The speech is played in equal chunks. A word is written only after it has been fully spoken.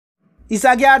It's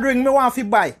a gathering me want to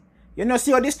buy. You know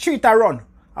see how the street a run.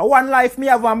 A one life me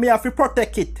have and me have to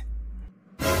protect it.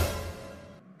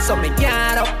 So me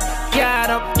get up, get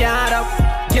up, get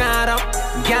up, get up,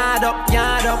 get up,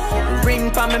 get up.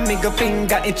 Ring for me middle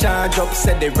finger in charge up.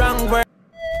 Said the wrong word.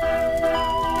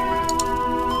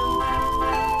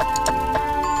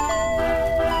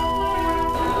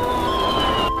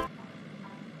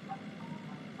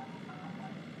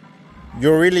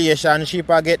 Your relationship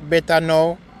a get better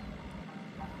now?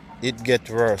 It get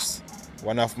worse.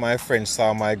 One of my friends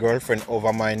saw my girlfriend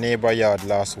over my neighbor yard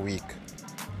last week.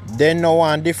 Then no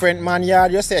one different man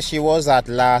yard you say she was at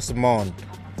last month.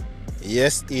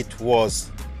 Yes, it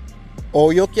was. Oh,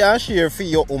 you can share for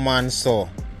your woman so.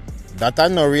 That a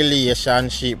no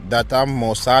relationship, that a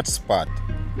most hot spot.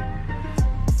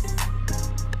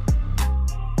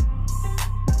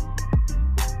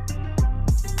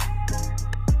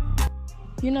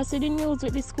 You know, see the news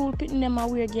with the school putting them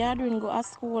away gathering go to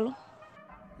school.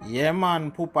 Yeah man,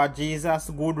 Papa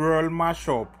Jesus good world mash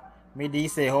up. Me dey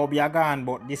say hope you gone,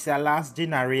 but this your last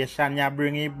generation you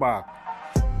bring it back.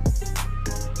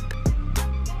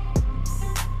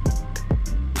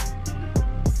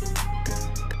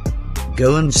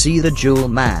 Go and see the jewel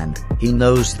man, he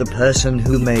knows the person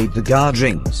who made the guard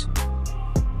rings.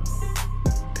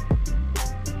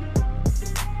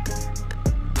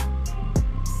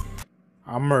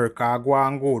 America go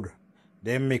on good.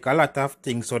 They make a lot of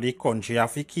things so the country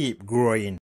have to keep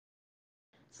growing.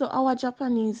 So our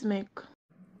Japanese make?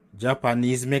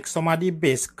 Japanese make some of the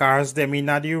best cars them in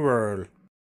the world.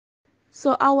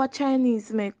 So our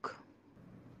Chinese make?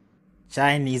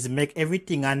 Chinese make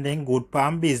everything and then good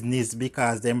pan business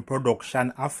because them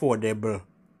production affordable.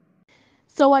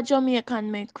 So what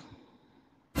Jamaican make?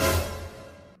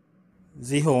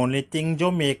 The only thing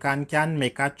Jamaican can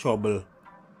make a trouble.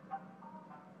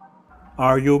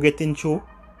 Are you getting through?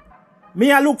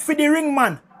 Me I look for the ring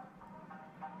man.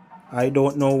 I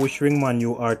don't know which ring man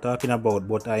you are talking about,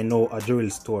 but I know a jewel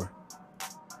store.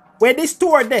 Where the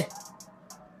store there?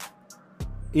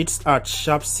 It's at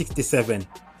shop 67.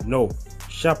 No,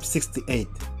 shop 68.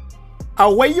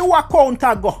 And where you a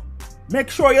counter go? Make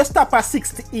sure you stop at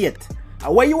 68.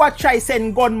 And where you a try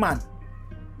send gunman?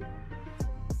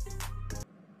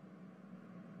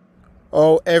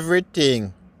 Oh,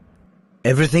 everything.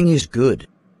 Everything is good.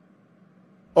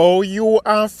 Oh, you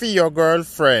and for your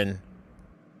girlfriend.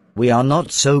 We are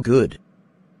not so good.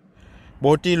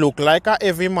 But he look like a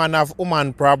every man have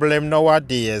woman problem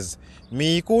nowadays.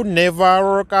 Me could never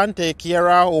work and take care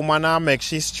of woman and make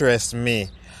she stress me.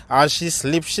 As she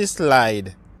slip, she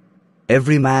slide.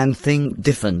 Every man think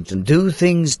different and do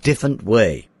things different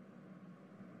way.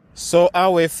 So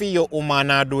how we for your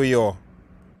woman do you?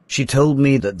 She told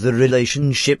me that the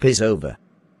relationship is over.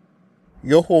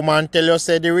 Your woman tell you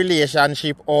say the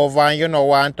relationship over and you no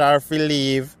want her to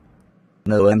leave.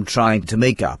 No, I'm trying to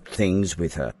make up things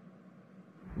with her.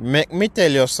 Make me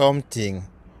tell you something.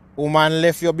 Woman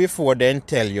left you before then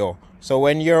tell you. So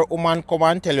when your woman come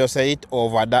and tell you say it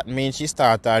over, that means she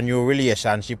start a new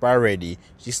relationship already.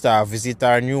 She start visit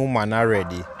her new man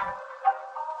already.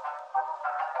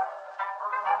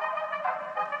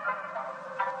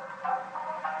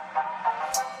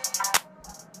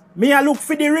 Me I look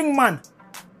for the ring man.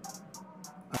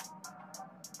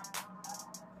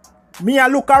 Me I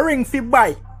look a ring fi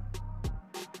buy.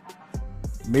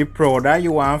 Me proud of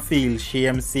you and feel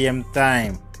shame same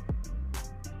time.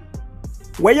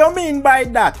 What you mean by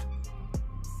that?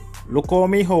 Look how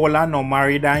me whole and no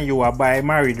married and you a buy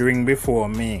married ring before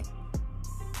me.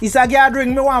 It's a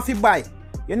gathering me want fi buy.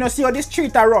 You know see how the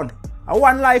street a run. A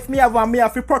one life me have and me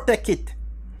have to protect it.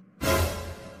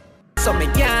 So me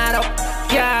get up,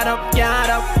 get up, get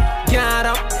up, get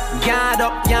up, get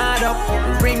up, get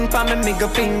up. Ring for me middle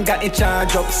finger in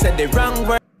charge up. Said the wrong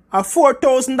word. A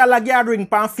 $4,000 gathering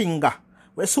pan finger.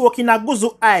 We soak in a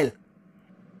guzu aisle.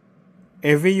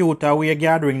 Every youth a wear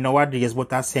gathering nowadays,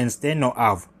 but a sense they no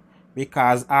have.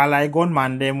 Because all I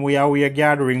gunman them we wear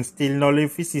gathering still no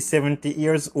live 70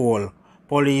 years old.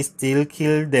 Police still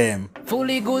kill them.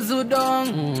 Fully goes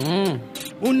down.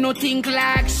 Who no think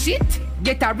like shit?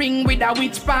 Get a ring with a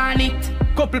witch pan it.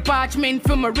 Couple parchment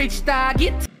from a rich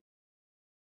target.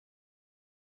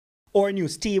 Our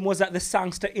news team was at the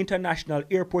Sangster International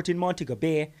Airport in Montego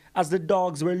Bay as the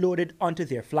dogs were loaded onto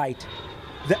their flight.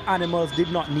 The animals did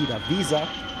not need a visa,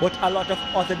 but a lot of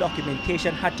other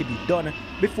documentation had to be done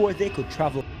before they could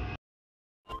travel.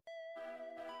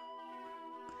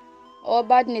 Oh,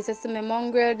 badness is my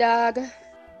mongrel dog.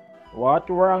 What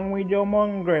wrong with your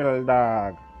mongrel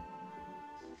dog?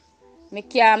 Me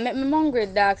can't make my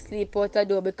mongrel dog sleep out the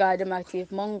door because them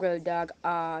active mongrel dog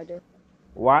hard.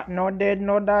 What no dead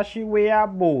no dash away a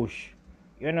bush.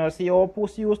 You know see how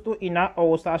pussy used to in a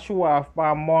house a show off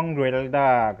by mongrel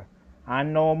dog.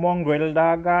 And now mongrel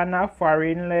dog and a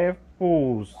foreign left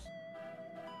puss.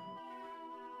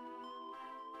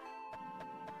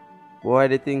 Boy,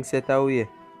 the thing set away.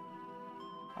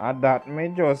 And that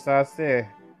me just a say,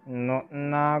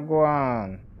 nothing a go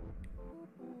on.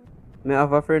 Me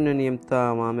have a friend named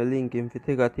Tom and me link him to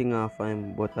take a thing off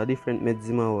him, but a different meds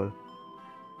him a whole.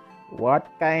 What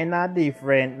kind of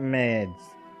different meds?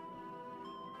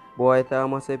 Boy,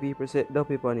 Tom say people set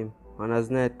dopey on him, and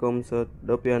as night comes out,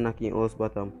 dopey a knocking house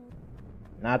bottom.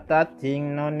 Not a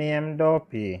thing no name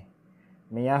dopey.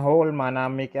 Me a whole man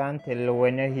and me can tell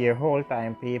when you hear whole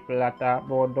time people a talk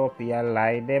about dopey a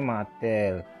lie them a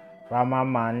tell. From a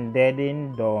man dead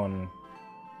in done.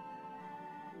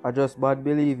 I just bad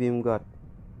believe him got.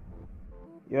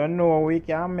 You know we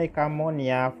can make a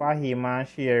money off of him and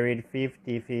share it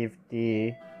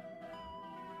 50-50.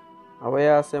 How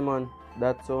you say man,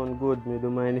 that sound good, me do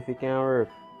mind if it can work.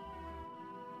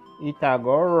 It a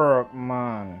go work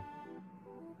man.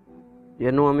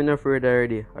 You know I'm not afraid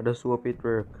already, I just hope it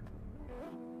work.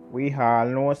 We all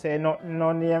know say nothing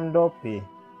no name dopey.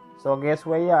 So guess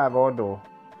what you go do?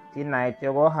 Tonight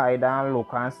you go hide and look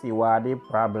and see what the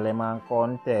problem and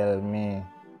come tell me.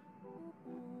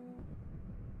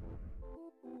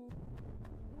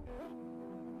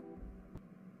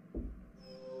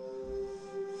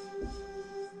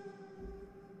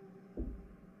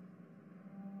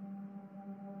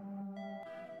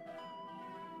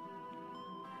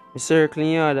 Me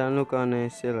circling yard and look on the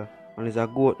cellar, and there's a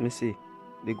goat me see.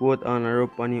 The goat on a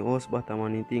rope on the house bottom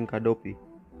and he think a dopey.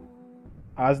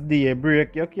 As day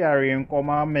break, you carry him come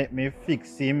and make me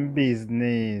fix him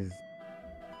business.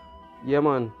 Yeah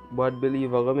man, bad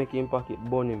believe I go make him pocket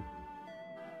burn him.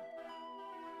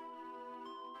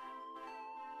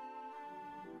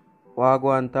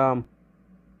 Wagwan Tom.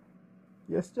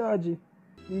 Yes, Chargy.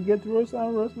 He get worse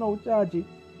and worse now, Chargy.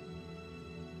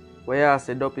 Where you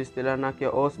say dopey still a knock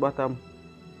your house bottom?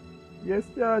 Yes,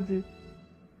 Chargy.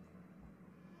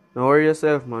 Now worry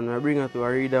yourself man, I bring her to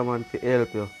a reader man to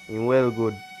help you. Him well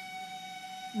good.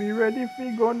 Me ready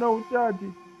fi go now,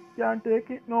 Chargy. Can't take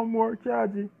it no more,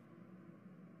 Chargy.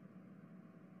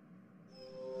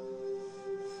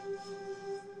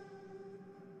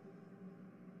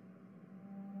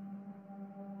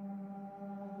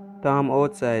 Tom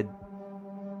outside.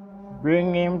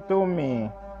 Bring him to me.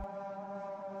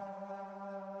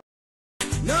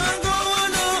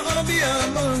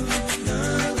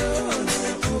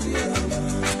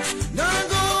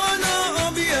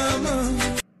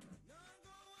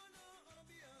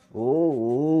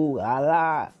 Oh,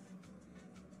 Allah.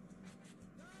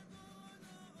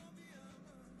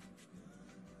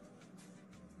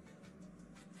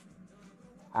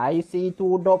 I see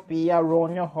two dopey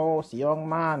around your house, young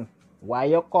man. Why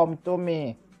you come to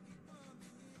me?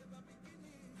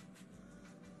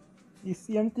 The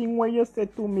same thing when you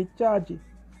said to me, Chargy.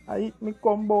 I eat me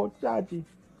combo, Chargy.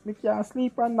 Me can't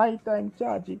sleep at night time,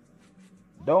 Chargy.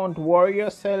 Don't worry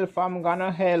yourself, I'm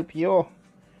gonna help you.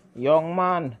 Young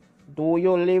man, do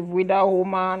you live with a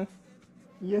woman?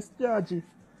 Yes, Chargy.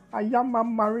 I am a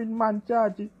married man,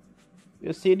 Chargy.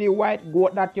 You see the white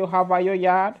goat that you have at your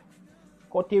yard?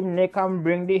 Cut him neck and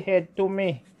bring the head to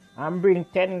me. And bring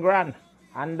 10 grand.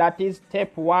 And that is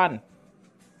step 1.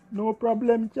 No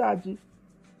problem, Chargy.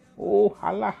 Oh,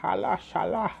 hala, hala,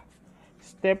 shala.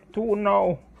 Step 2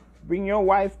 now. Bring your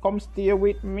wife come stay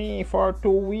with me for 2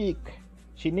 weeks.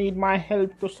 She need my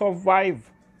help to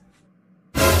survive.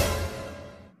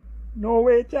 No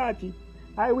way, Chargy.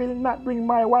 I will not bring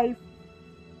my wife.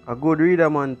 A good reader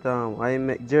man Tom, I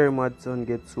make Jerry Madson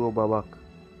get sober back.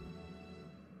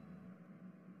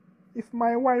 If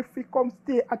my wife will come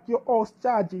stay at your house,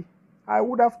 Chargy, I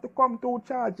would have to come to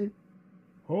Chargy.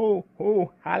 Oh,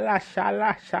 hala,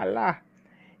 shala, shala.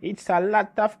 It's a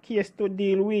lot of case to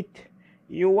deal with.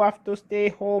 You have to stay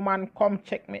home and come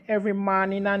check me every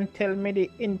morning and tell me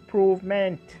the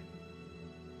improvement.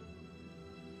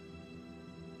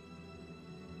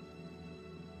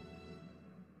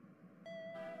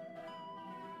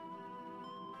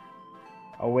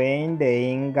 Away in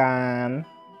the gone.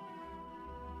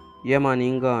 Yeah man,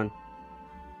 he gone.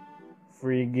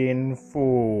 Friggin'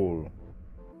 fool.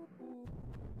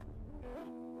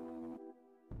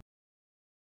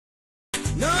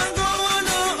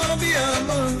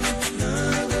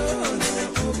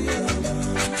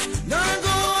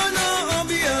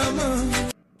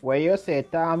 Where you say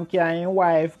Tom can your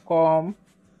wife come?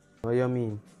 What you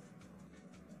mean?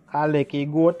 I like a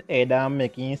goat head and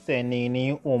making send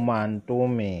any woman to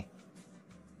me.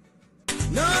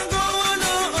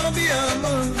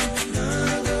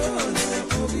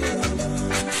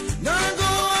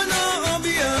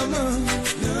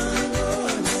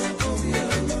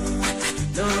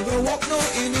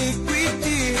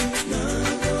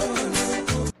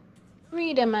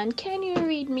 Reader man, can you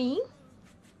read me?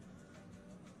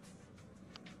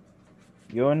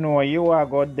 You know you are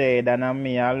good dead and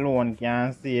me alone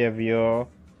can save you.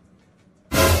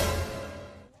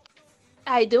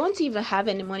 I don't even have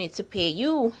any money to pay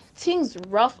you. Things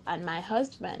rough on my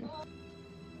husband.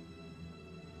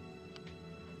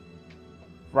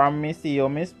 From me see you,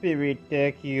 my spirit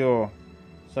take you.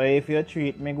 So if you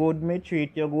treat me good, me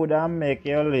treat you good and make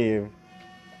you live.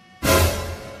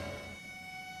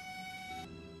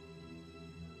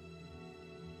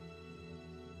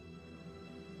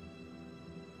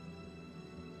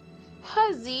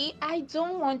 Huzzy, I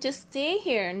don't want to stay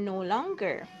here no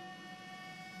longer.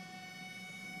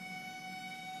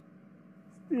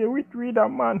 Stay with Reader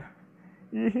man.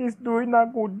 He is doing a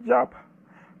good job.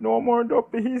 No more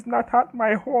Duppy, he's not at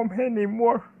my home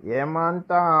anymore. Yeah man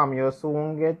Tom, you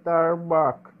soon get her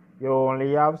back. You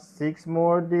only have 6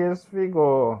 more days to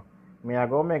go. Me I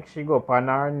go make she go up on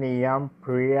her knee and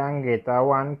pray and get her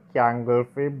one candle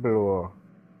for blow.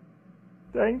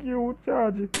 Thank you,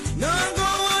 Charge.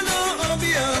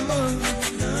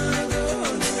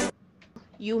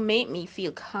 You make me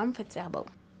feel comfortable.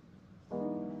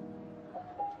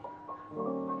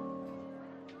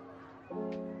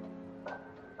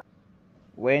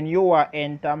 When you are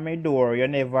enter my door, you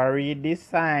never read the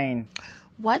sign.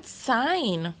 What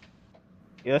sign?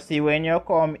 You see when you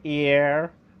come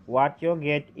here, what you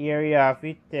get here you have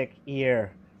to take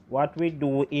here. What we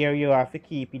do here you have to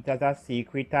keep it as a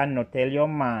secret and not tell your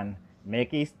man.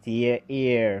 Make it stay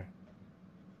here.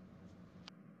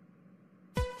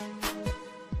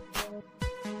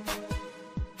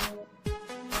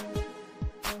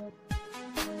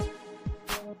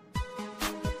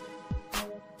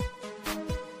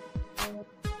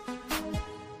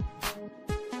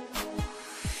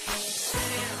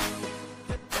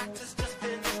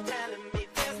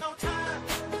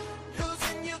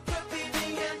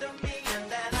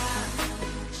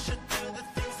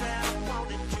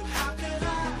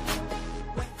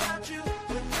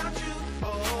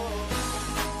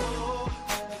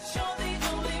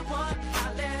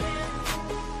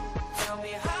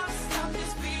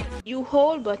 You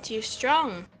hold, but you're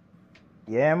strong.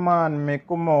 Yeah man, me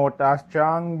come out a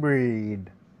strong breed.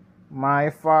 My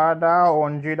father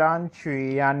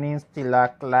 103 and he still a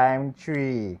climb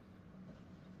tree.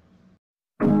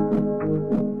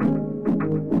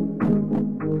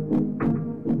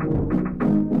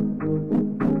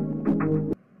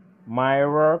 My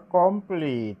work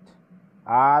complete.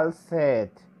 All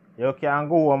set. You can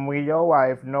go home with your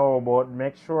wife now, but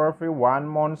make sure for 1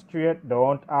 month straight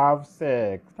don't have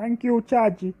sex. Thank you,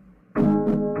 Chachi.